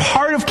I are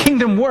part of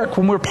kingdom work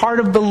when we're part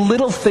of the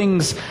little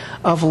things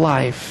of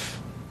life.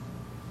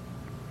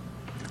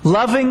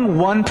 Loving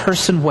one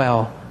person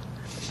well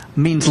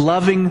means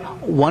loving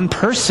one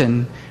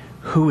person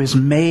who is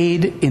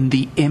made in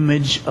the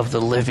image of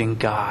the living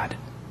God.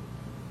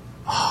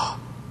 Oh.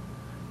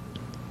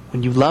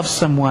 When you love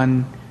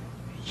someone,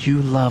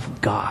 you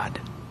love God.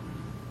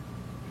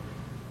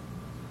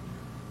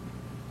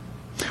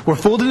 We're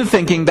fooled into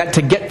thinking that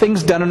to get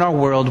things done in our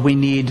world, we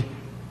need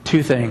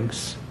three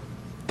things.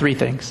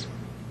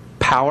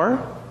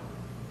 Power,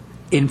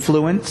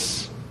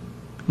 influence,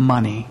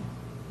 money.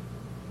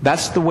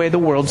 That's the way the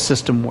world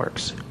system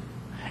works.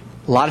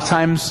 A lot of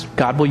times,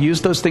 God will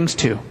use those things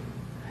too.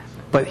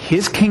 But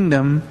His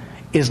kingdom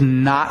is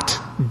not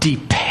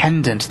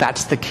dependent.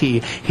 That's the key.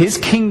 His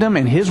kingdom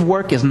and His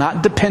work is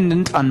not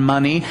dependent on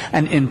money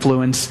and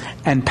influence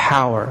and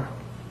power.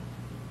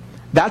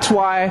 That's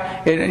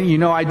why,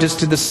 I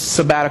just did this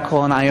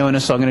sabbatical in Iona,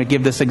 so I'm going to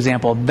give this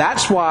example.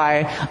 That's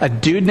why a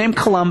dude named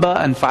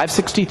Columba in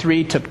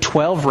 563 took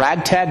 12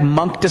 ragtag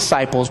monk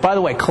disciples. By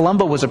the way,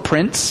 Columba was a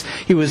prince.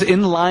 He was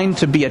in line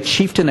to be a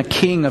chieftain, a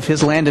king of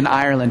his land in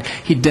Ireland.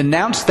 He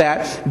denounced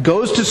that,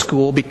 goes to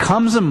school,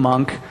 becomes a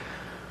monk,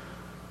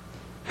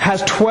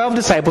 has 12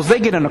 disciples. They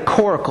get in a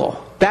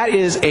coracle. That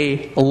is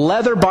a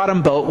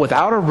leather-bottom boat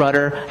without a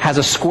rudder, has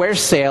a square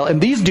sail,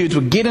 and these dudes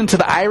would get into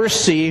the Irish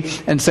Sea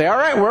and say, all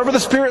right, wherever the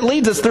Spirit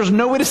leads us, there's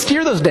no way to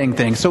steer those dang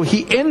things. So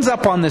he ends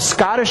up on the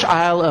Scottish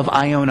Isle of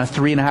Iona,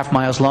 3.5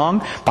 miles long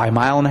by 1.5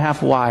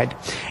 miles wide.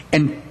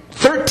 And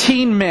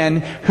 13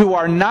 men who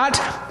are not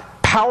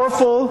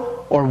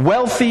powerful or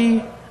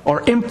wealthy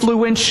or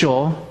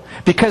influential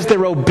because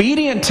they're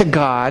obedient to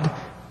God,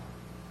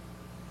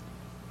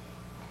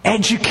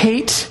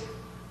 educate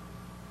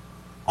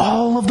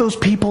all of those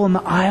people in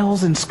the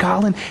Isles in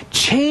Scotland,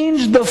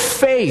 change the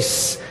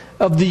face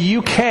of the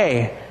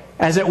UK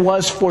as it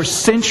was for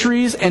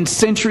centuries and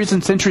centuries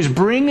and centuries,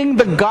 bringing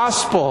the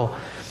gospel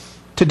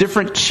to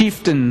different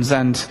chieftains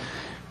and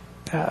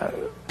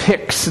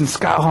Picts in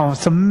Scotland. Oh,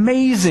 it's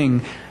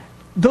amazing.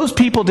 Those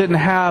people didn't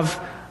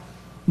have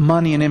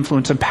money and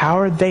influence and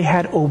power. They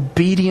had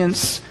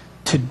obedience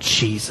to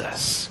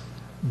Jesus.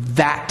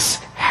 That's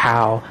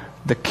how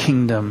the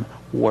kingdom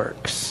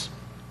works.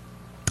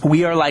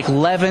 We are like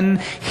leaven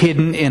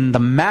hidden in the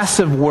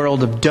massive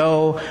world of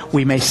dough.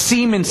 We may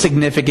seem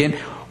insignificant.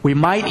 We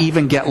might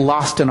even get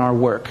lost in our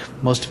work.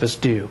 Most of us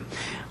do.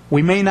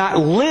 We may not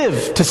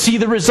live to see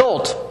the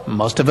result.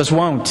 Most of us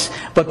won't.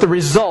 But the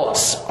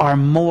results are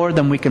more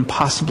than we can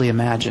possibly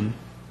imagine.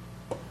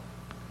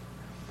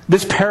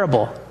 This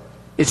parable,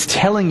 it's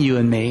telling you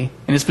and me,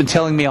 and it's been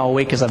telling me all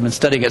week as I've been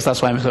studying it, so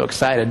that's why I'm so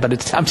excited.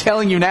 But I'm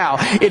telling you now,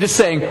 it is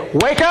saying,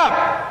 wake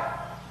up!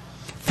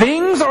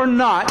 Things are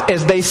not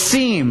as they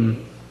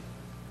seem.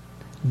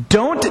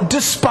 Don't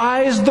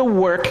despise the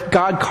work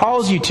God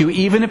calls you to,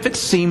 even if it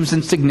seems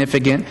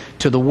insignificant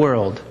to the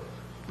world.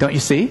 Don't you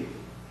see?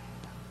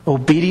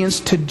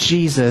 Obedience to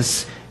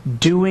Jesus,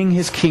 doing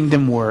His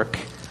kingdom work,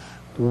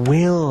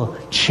 will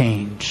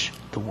change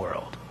the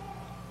world.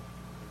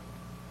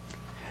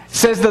 It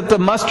says that the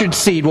mustard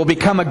seed will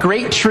become a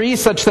great tree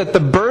such that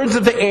the birds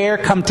of the air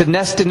come to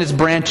nest in its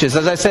branches.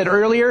 As I said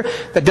earlier,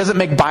 that doesn't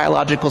make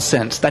biological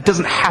sense. That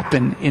doesn't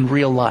happen in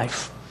real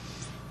life.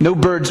 No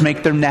birds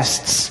make their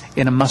nests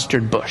in a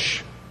mustard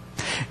bush.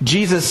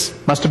 Jesus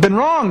must have been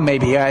wrong,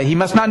 maybe. He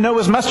must not know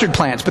his mustard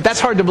plants. But that's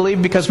hard to believe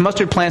because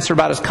mustard plants are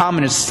about as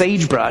common as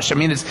sagebrush. I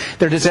mean,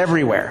 they're just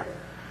everywhere.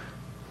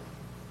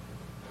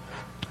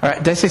 All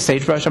right, did I say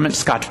sagebrush? I meant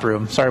Scotch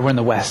broom. Sorry, we're in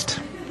the West.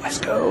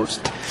 West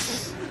Coast.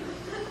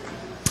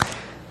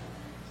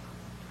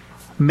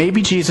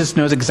 Maybe Jesus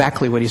knows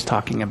exactly what He's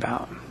talking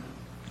about.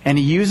 And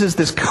He uses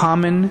this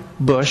common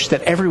bush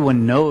that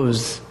everyone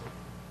knows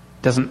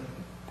doesn't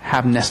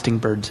have nesting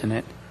birds in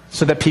it,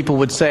 so that people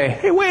would say,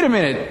 hey, wait a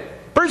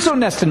minute, birds don't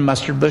nest in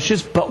mustard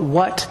bushes. But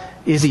what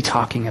is He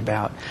talking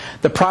about?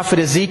 The prophet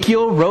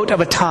Ezekiel wrote of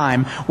a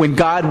time when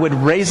God would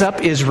raise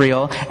up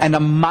Israel and a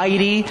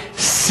mighty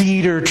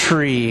cedar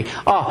tree.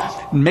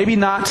 Oh, maybe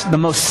not the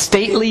most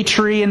stately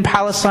tree in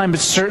Palestine, but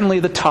certainly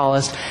the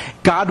tallest.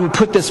 God would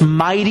put this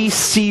mighty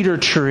cedar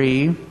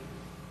tree,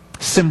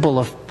 symbol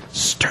of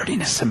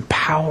sturdiness and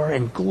power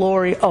and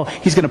glory. Oh,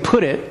 He's going to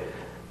put it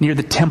near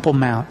the Temple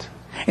Mount.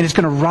 And it's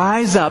going to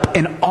rise up,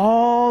 and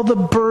all the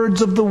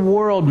birds of the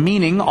world,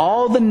 meaning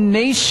all the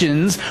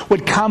nations,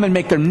 would come and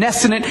make their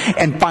nests in it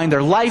and find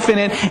their life in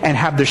it and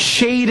have their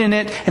shade in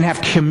it and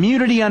have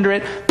community under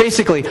it.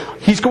 Basically,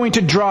 He's going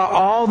to draw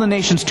all the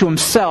nations to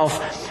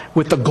Himself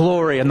with the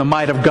glory and the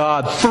might of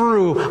God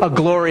through a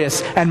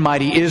glorious and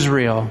mighty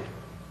Israel.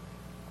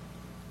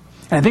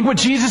 And I think what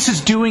Jesus is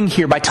doing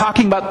here by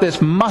talking about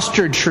this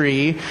mustard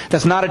tree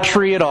that's not a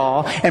tree at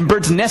all, and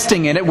birds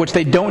nesting in it, which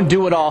they don't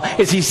do at all,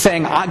 is he's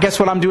saying, guess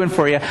what I'm doing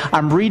for you?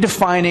 I'm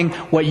redefining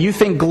what you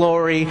think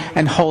glory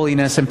and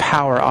holiness and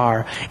power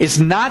are. It's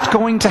not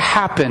going to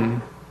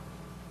happen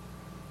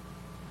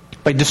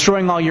by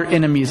destroying all your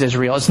enemies,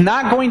 Israel. It's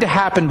not going to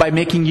happen by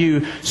making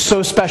you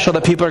so special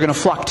that people are going to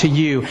flock to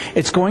you.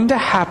 It's going to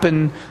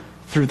happen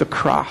through the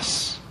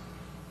cross.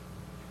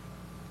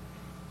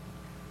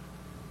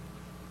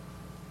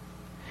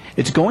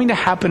 It's going to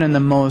happen in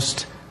the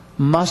most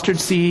mustard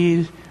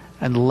seed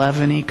and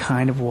leaven-y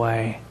kind of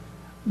way.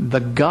 The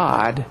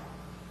God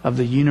of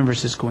the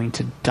universe is going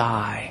to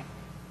die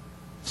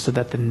so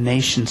that the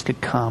nations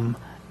could come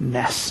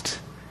nest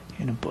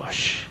in a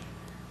bush.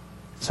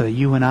 So that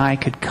you and I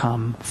could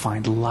come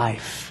find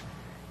life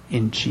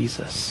in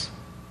Jesus.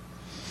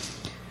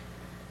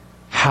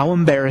 How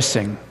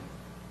embarrassing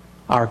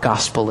our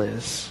gospel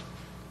is.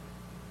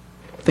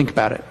 Think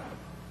about it.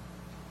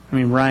 I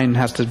mean, Ryan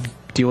has to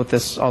deal with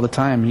this all the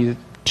time. He's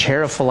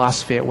chair of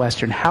philosophy at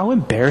Western. How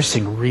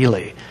embarrassing,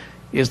 really,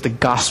 is the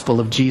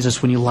gospel of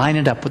Jesus when you line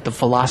it up with the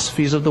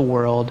philosophies of the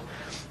world,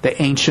 the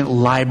ancient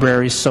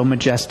libraries so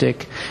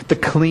majestic, the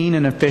clean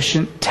and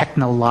efficient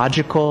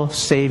technological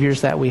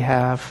saviors that we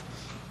have.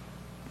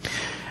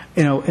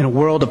 In a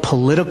world of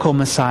political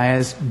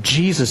messiahs,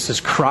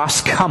 Jesus'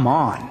 cross, come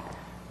on.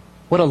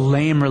 What a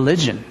lame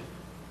religion.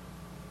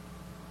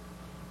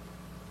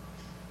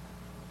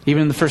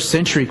 Even in the first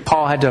century,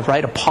 Paul had to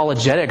write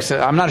apologetics.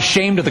 I'm not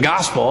ashamed of the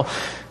gospel,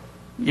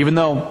 even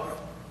though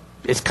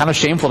it's kind of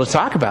shameful to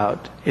talk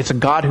about. It's a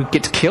God who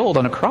gets killed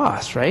on a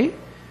cross, right?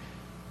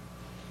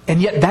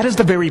 And yet that is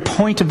the very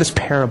point of this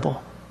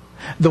parable.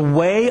 The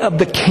way of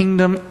the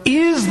kingdom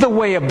is the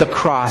way of the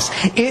cross.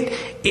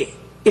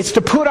 It's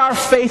to put our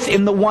faith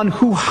in the one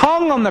who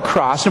hung on the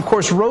cross and, of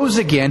course, rose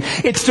again.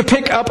 It's to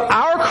pick up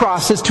our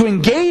crosses, to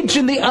engage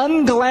in the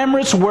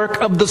unglamorous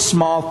work of the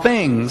small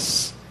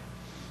things.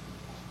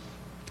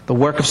 The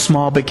work of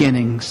small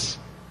beginnings,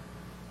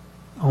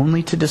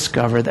 only to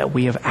discover that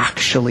we have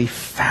actually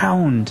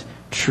found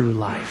true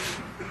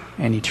life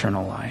and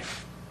eternal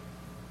life.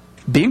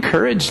 Be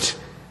encouraged.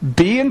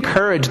 Be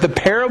encouraged. The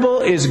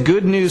parable is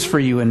good news for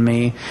you and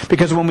me,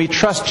 because when we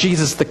trust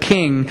Jesus the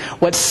King,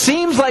 what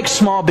seems like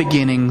small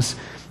beginnings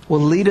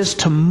will lead us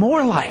to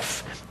more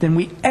life than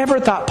we ever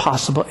thought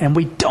possible, and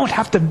we don't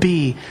have to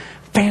be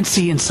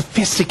fancy and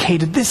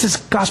sophisticated. This is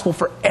gospel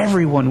for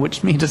everyone,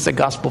 which means it's a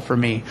gospel for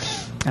me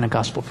and a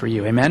gospel for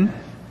you. Amen?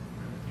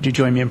 Would you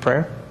join me in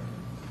prayer?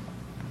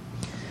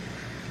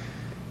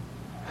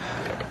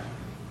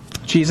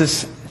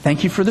 Jesus,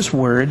 thank you for this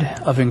word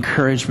of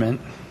encouragement.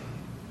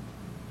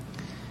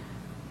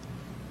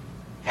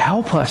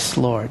 Help us,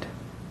 Lord.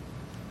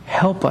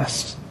 Help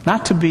us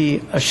not to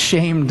be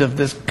ashamed of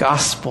this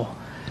gospel,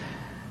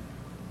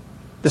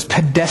 this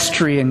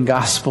pedestrian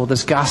gospel,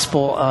 this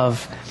gospel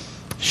of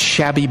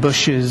shabby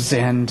bushes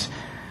and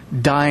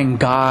dying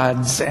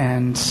gods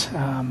and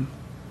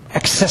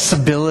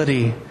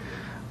accessibility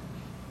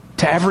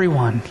to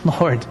everyone.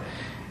 Lord,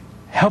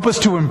 help us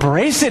to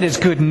embrace it as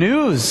good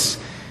news.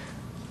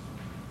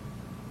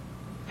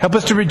 Help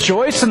us to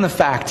rejoice in the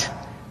fact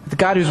that the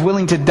God who's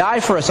willing to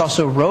die for us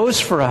also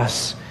rose for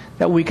us,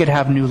 that we could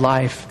have new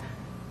life.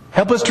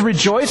 Help us to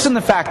rejoice in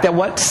the fact that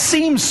what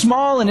seems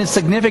small and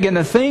insignificant,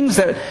 the things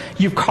that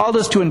you've called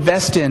us to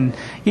invest in,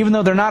 even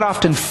though they're not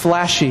often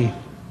flashy,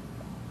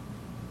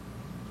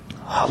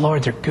 oh,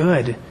 Lord, they're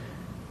good.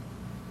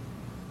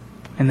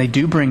 And they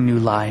do bring new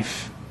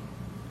life.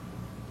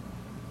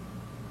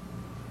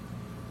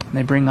 And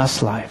they bring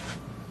us life.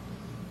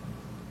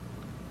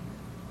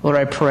 Lord,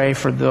 I pray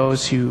for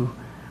those who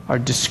are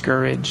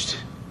discouraged,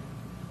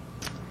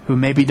 who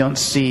maybe don't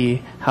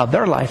see how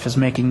their life is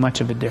making much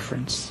of a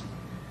difference.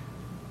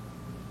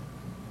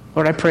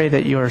 Lord, I pray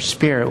that your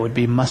Spirit would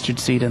be mustard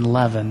seed and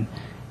leaven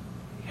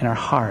in our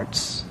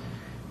hearts,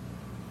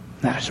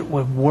 that it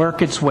would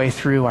work its way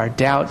through our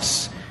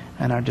doubts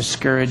and our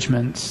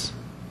discouragements,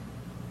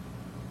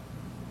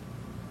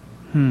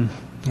 and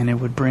it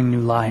would bring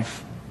new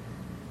life.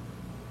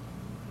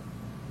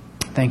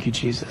 Thank you,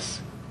 Jesus.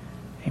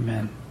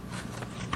 Amen.